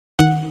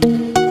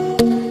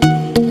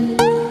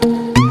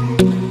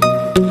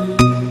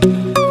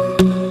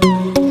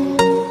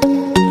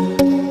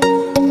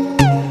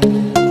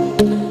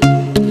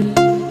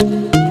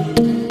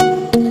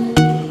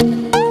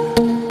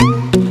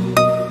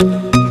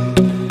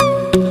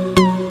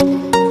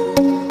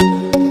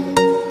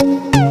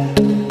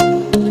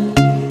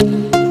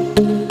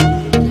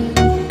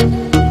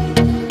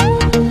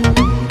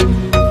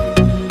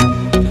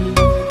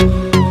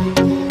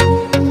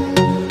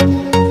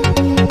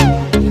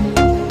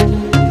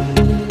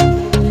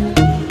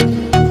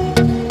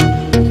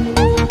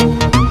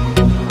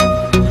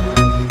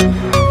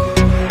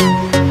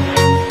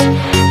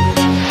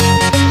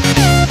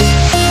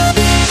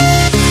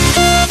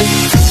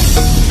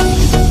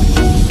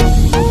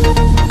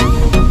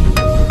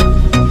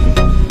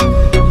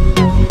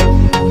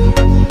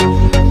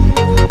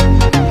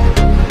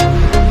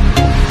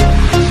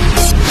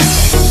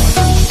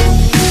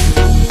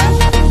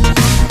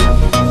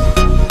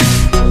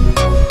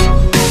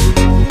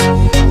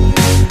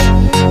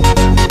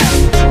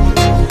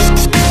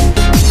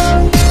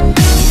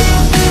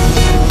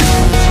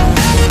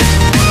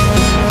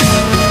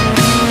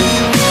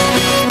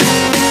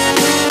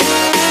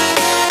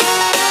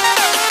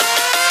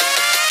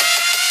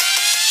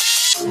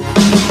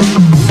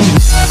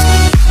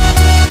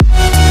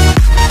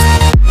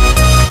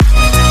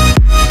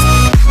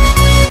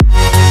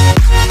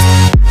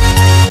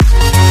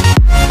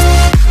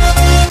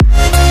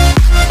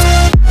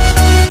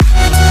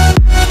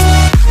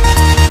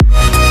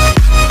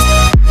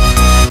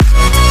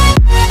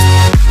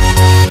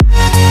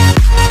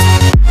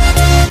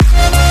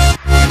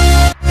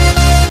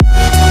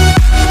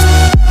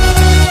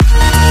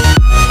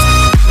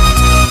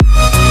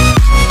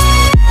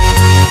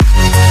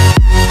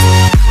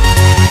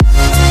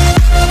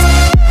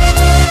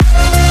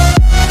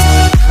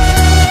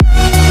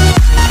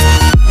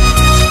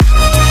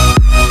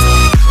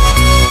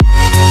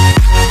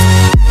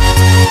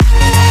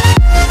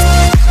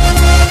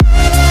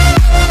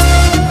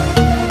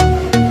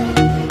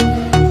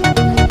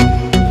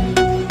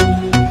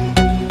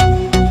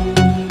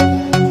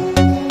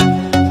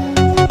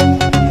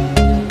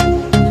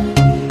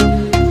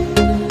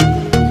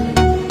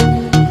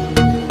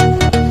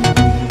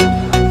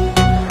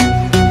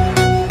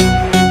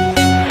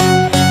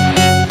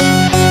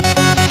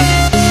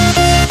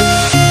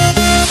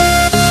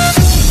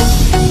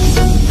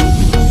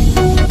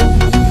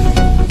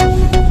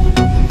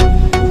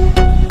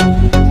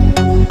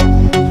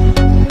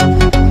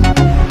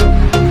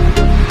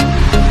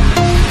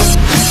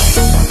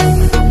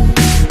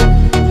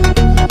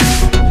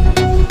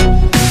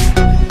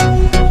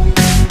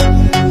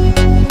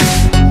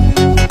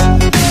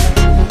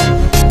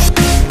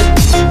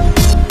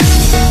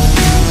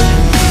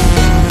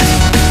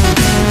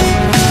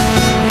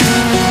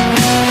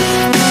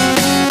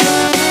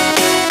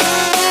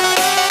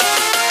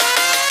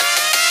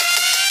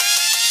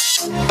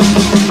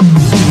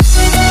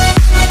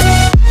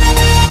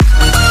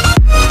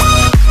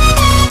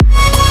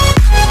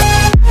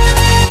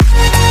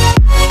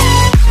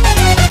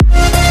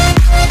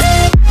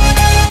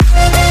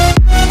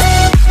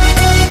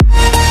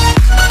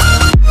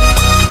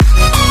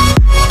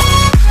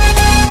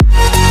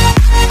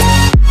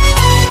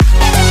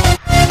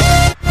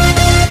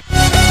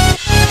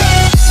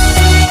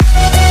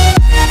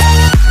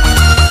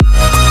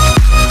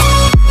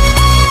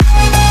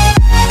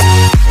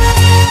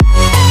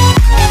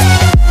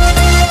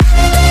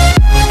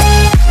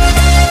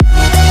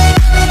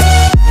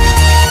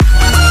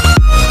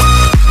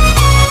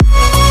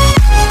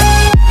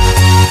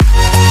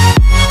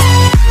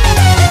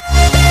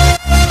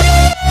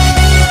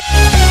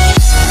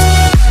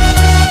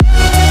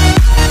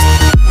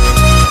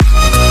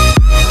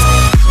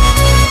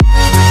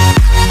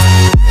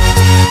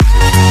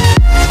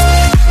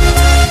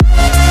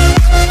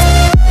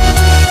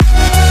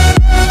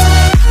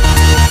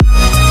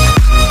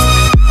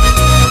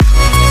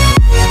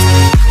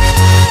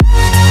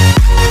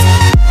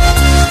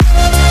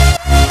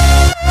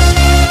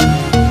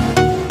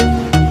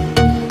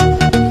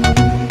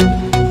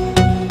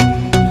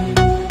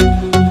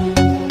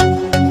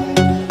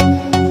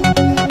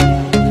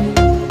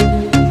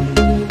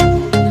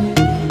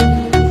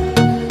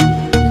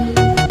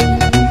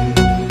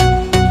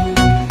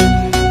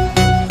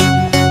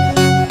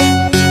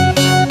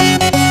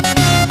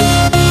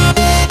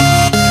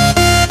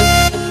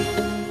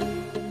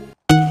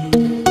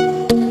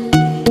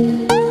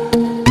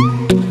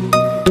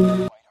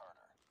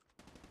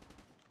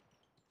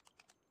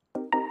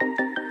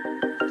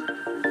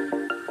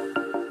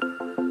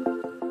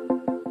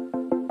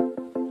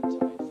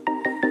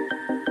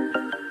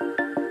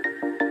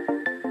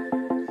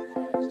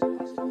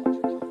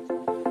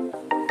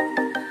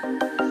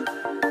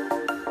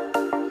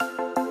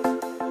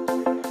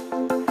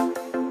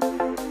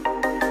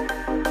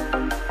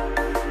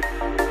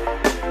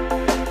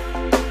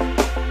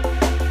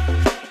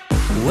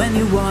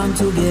When you want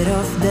to get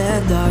off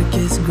the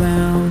darkest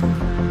ground,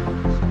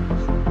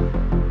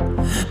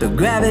 but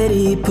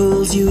gravity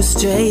pulls you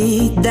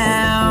straight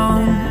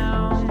down.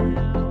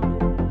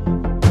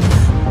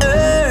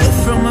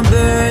 Earth from a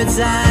bird's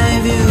eye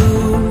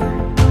view.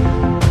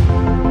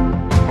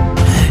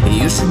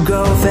 You should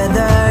grow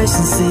feathers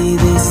and see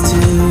this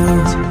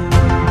too.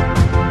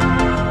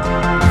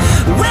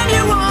 When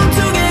you want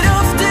to get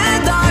off the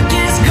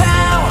darkest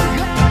ground,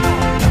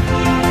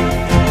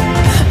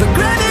 but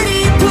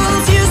gravity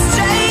pulls you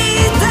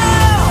straight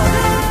down.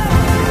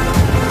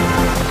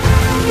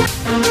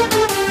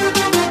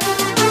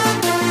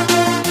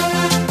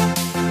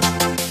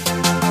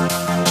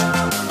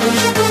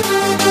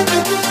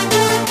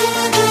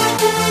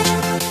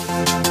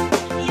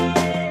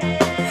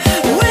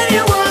 When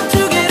you want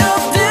to get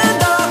off the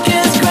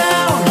darkest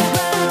ground,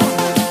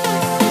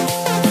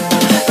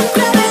 but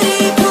gravity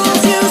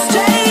pulls you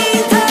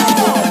straight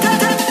down.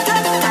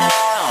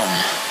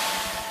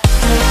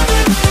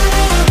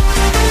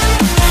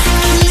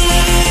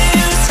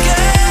 Clear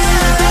sky.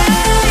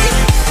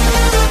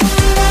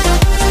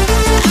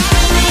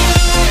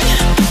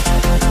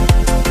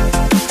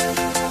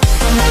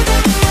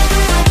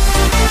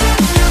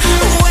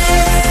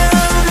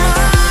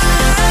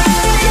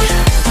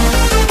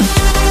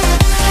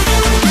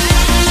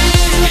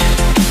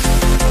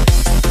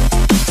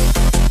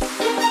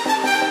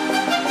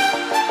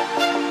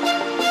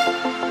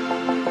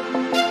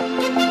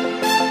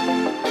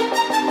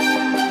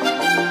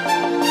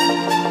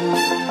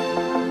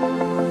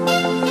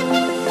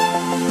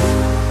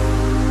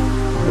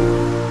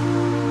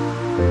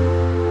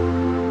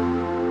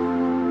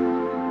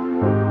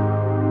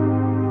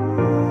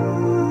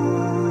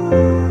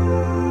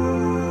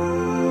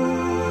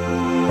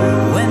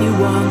 When you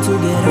want to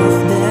get off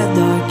the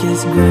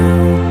darkest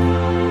ground,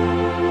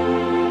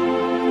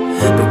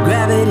 but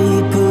gravity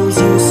pulls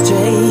you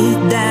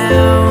straight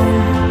down.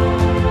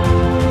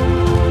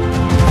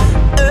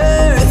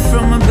 Earth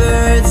from a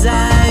bird's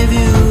eye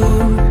view.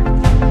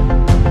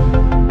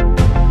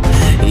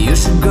 You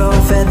should grow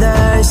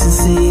feathers and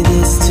see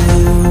this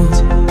too.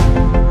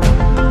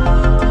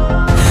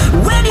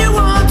 When you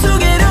want to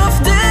get off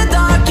the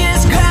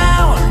darkest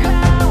ground,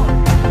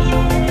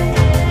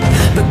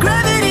 but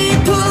gravity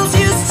pulls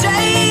you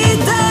straight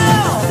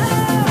down.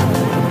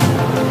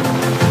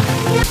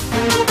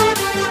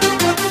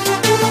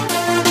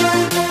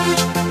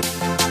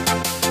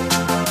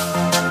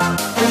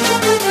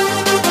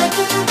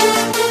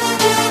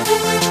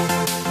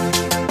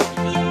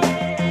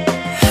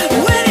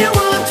 When you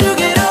want to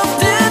get off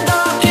the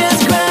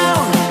darkest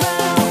ground,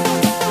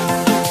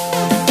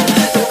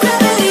 but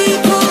gravity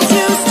pulls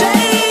you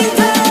straight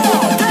down.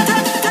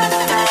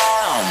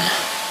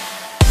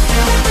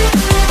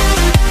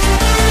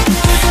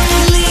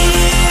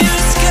 Clear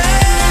sky.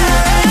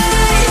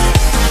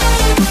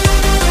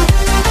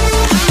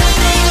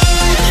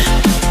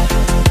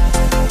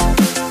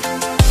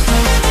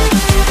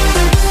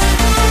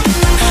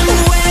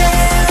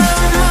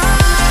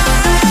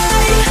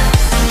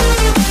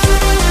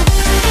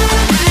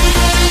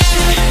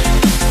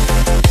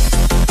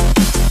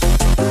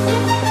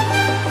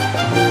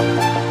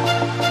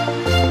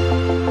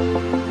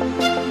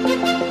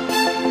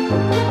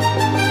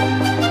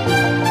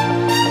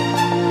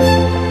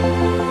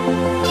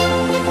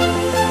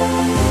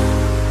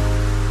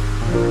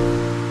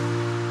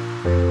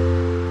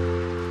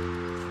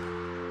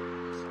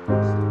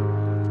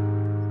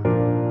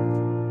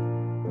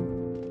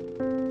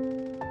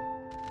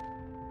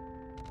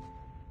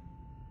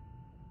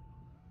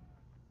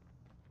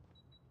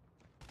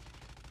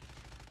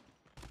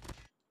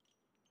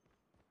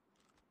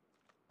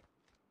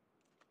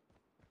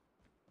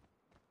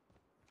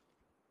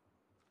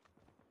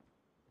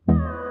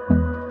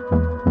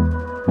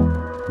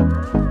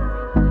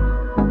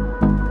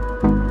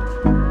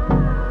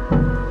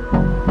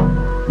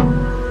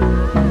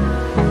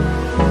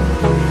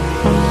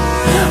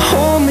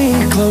 Hold me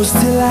close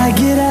till I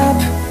get up.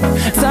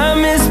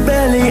 Time is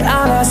barely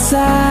on our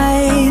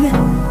side.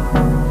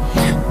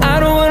 I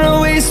don't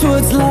wanna waste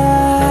what's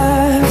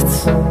left.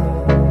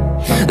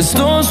 The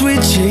storms we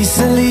chase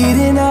are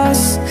leading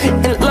us,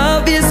 and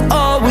love is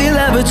all we'll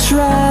ever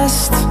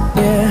trust.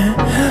 Yeah,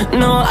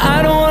 no,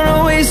 I don't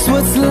wanna waste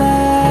what's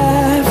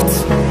left.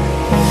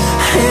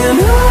 And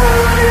on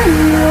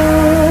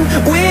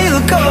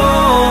we'll go,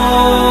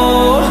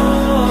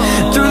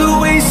 through the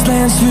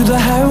wastelands, through the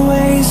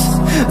highways,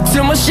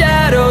 till my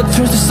shadow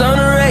turns to sun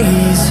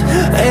rays.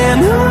 And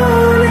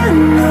on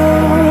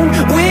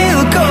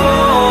we'll go,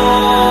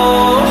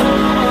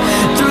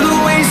 through the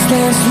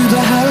wastelands, through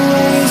the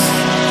highways.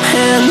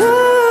 And on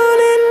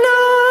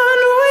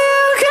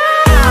we'll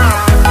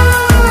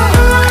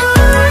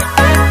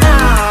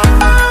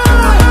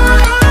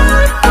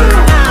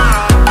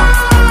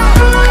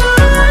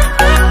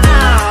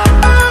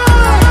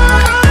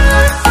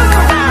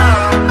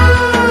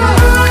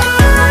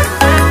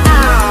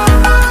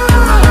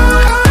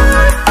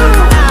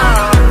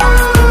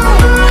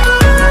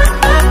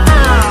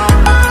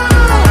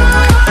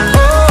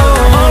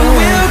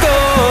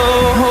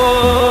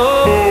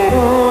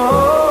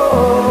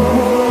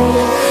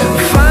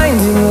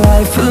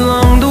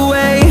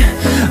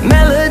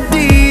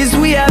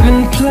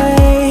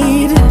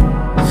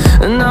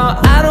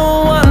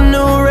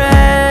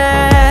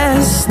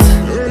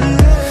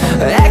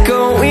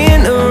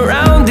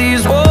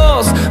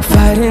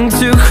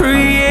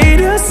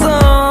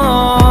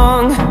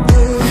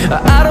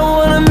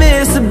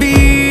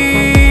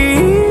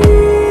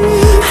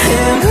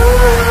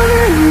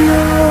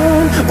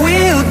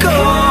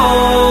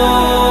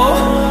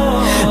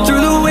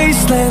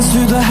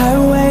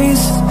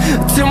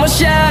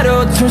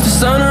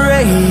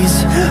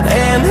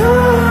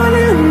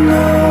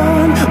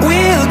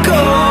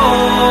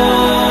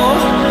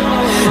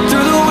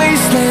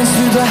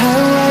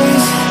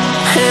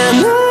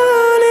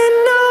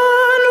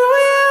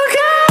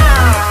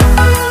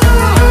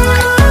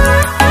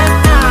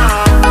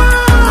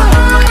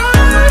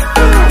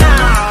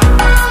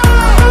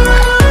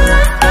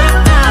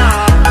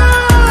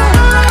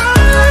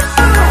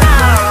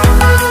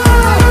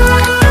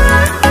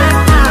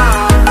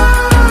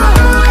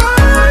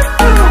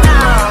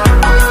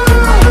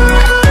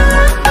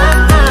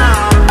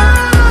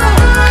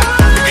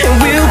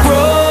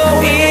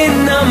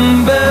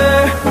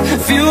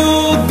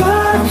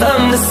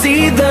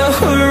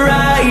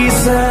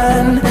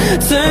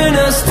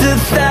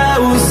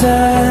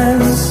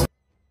thousands.